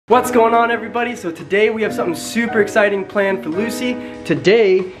What's going on, everybody? So today we have something super exciting planned for Lucy.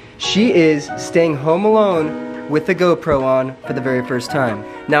 Today she is staying home alone with the GoPro on for the very first time.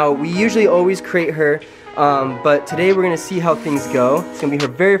 Now we usually always crate her, but today we're gonna see how things go. It's gonna be her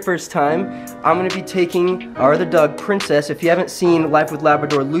very first time. I'm gonna be taking our other dog, Princess. If you haven't seen Life with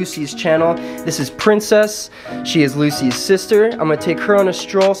Labrador, Lucy's channel, this is Princess. She is Lucy's sister. I'm gonna take her on a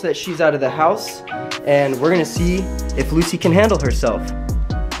stroll so that she's out of the house, and we're gonna see if Lucy can handle herself.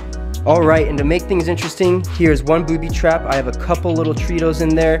 Alright, and to make things interesting, here's one booby trap. I have a couple little Treatos in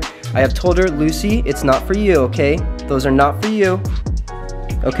there. I have told her, Lucy, it's not for you, okay? Those are not for you,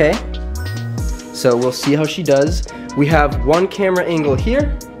 okay? So we'll see how she does. We have one camera angle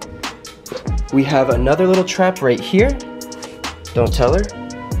here. We have another little trap right here. Don't tell her.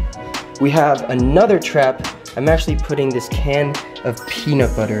 We have another trap. I'm actually putting this can of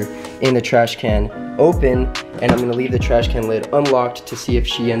peanut butter in the trash can open, and I'm gonna leave the trash can lid unlocked to see if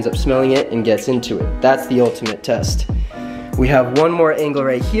she ends up smelling it and gets into it. That's the ultimate test. We have one more angle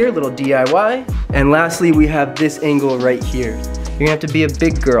right here, little DIY. And lastly, we have this angle right here. You're gonna have to be a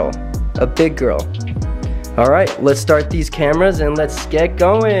big girl. A big girl. All right, let's start these cameras and let's get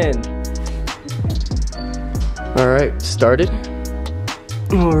going. All right, started.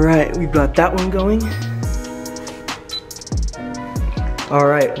 All right, we've got that one going. All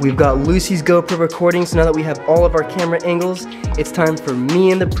right, we've got Lucy's GoPro recording, so now that we have all of our camera angles, it's time for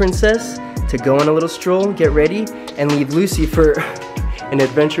me and the princess to go on a little stroll, get ready, and leave Lucy for an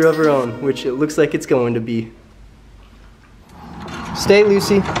adventure of her own, which it looks like it's going to be. Stay,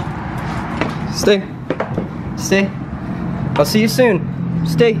 Lucy. Stay. Stay. I'll see you soon.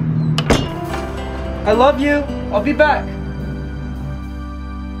 Stay. I love you. I'll be back.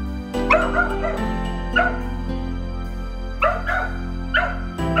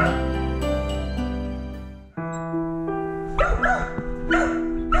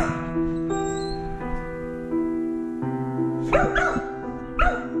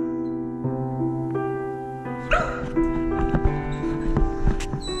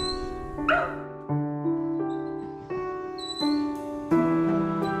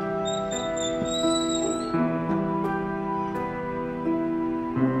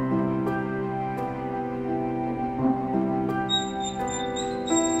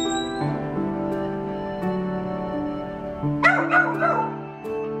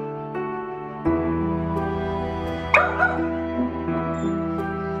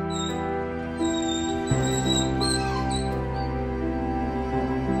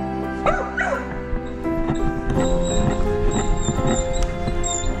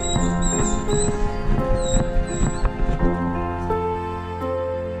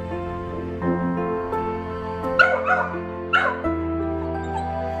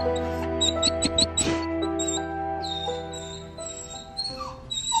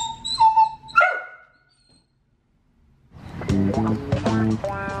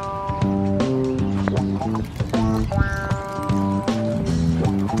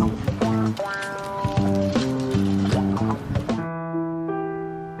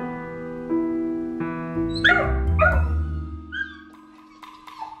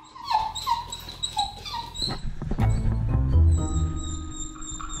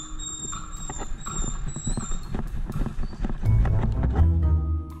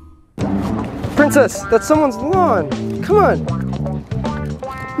 Princess, that's someone's lawn. Come on.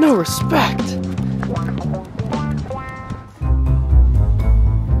 No respect.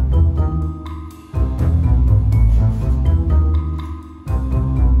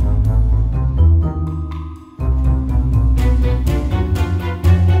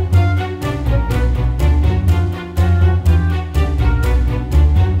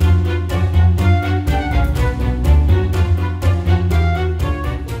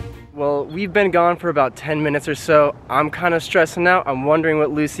 We've been gone for about 10 minutes or so. I'm kind of stressing out. I'm wondering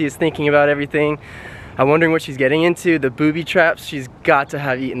what Lucy is thinking about everything. I'm wondering what she's getting into. The booby traps, she's got to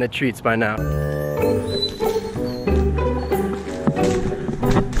have eaten the treats by now.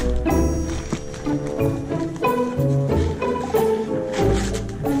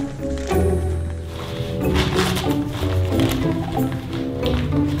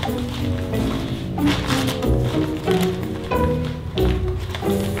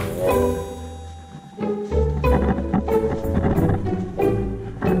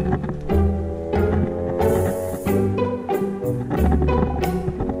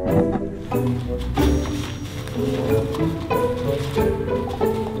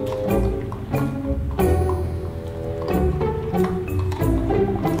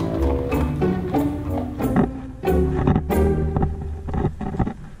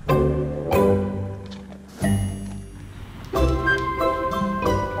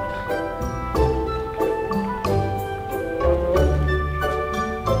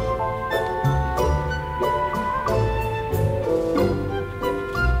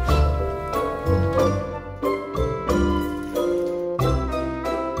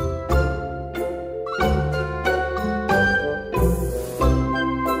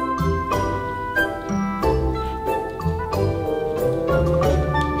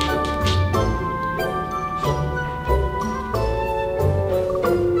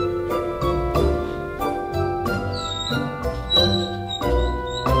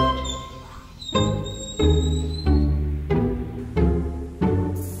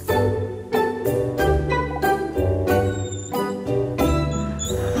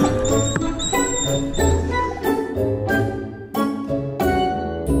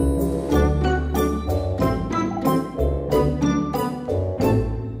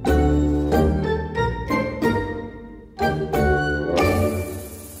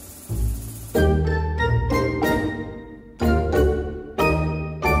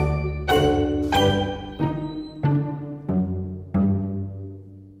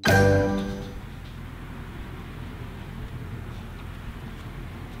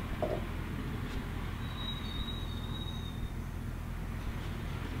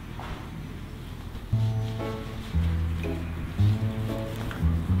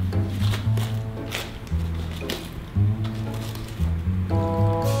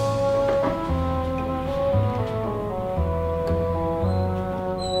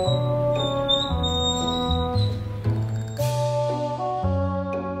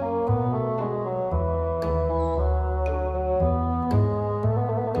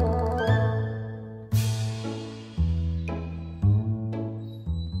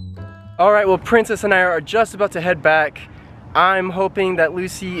 Alright, well, Princess and I are just about to head back. I'm hoping that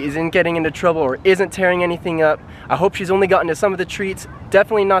Lucy isn't getting into trouble or isn't tearing anything up. I hope she's only gotten to some of the treats,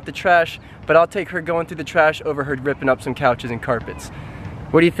 definitely not the trash, but I'll take her going through the trash over her ripping up some couches and carpets.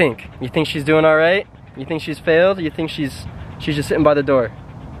 What do you think? You think she's doing alright? You think she's failed? Or you think she's just sitting by the door?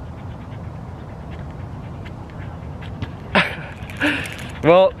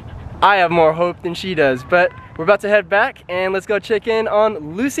 Well, I have more hope than she does, but we're about to head back and let's go check in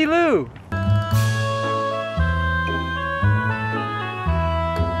on Lucy Lou.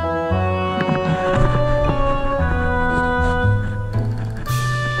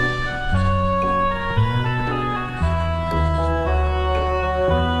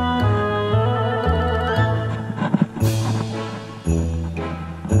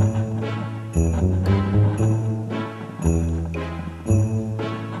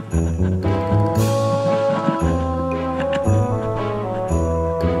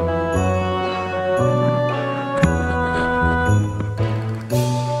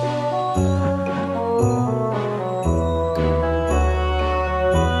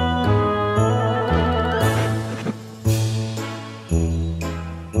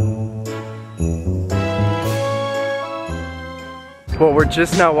 Well, we're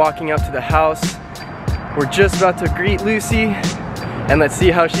just now walking up to the house. We're just about to greet Lucy, and let's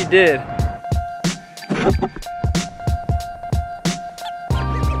see how she did.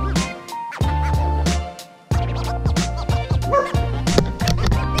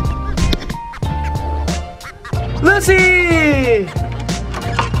 Lucy!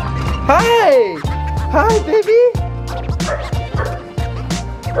 Hi! Hi, baby!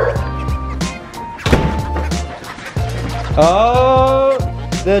 Oh,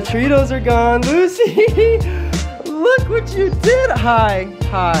 the Treatos are gone. Lucy, look what you did. Hi,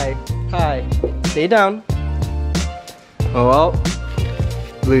 hi, hi. Stay down. Oh, well,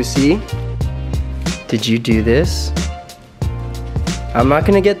 Lucy, did you do this? I'm not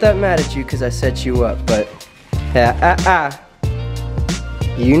gonna get that mad at you because I set you up, but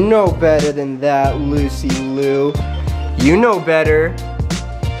you know better than that, Lucy Lou. You know better.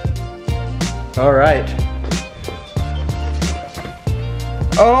 All right.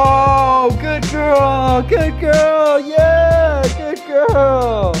 Oh, good girl, yeah, good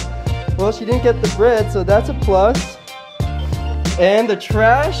girl. Well, she didn't get the bread, so that's a plus. And the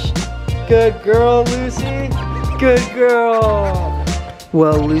trash, good girl, Lucy, good girl.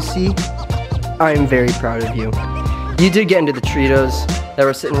 Well, Lucy, I'm very proud of you. You did get into the Treatos that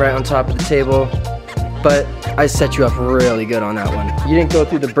were sitting right on top of the table, but I set you up really good on that one. You didn't go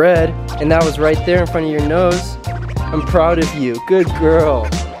through the bread, and that was right there in front of your nose. I'm proud of you. Good girl.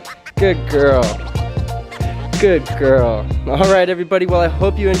 Good girl. Good girl. Alright, everybody. Well, I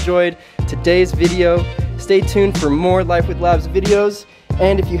hope you enjoyed today's video. Stay tuned for more Life with Labs videos.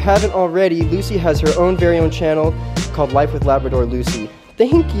 And if you haven't already, Lucy has her own very own channel called Life with Labrador Lucy.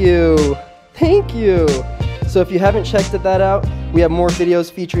 Thank you. Thank you. So if you haven't checked that out, we have more videos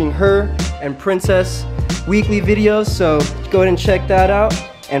featuring her and Princess weekly videos. So go ahead and check that out.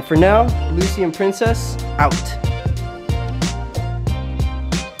 And for now, Lucy and Princess out.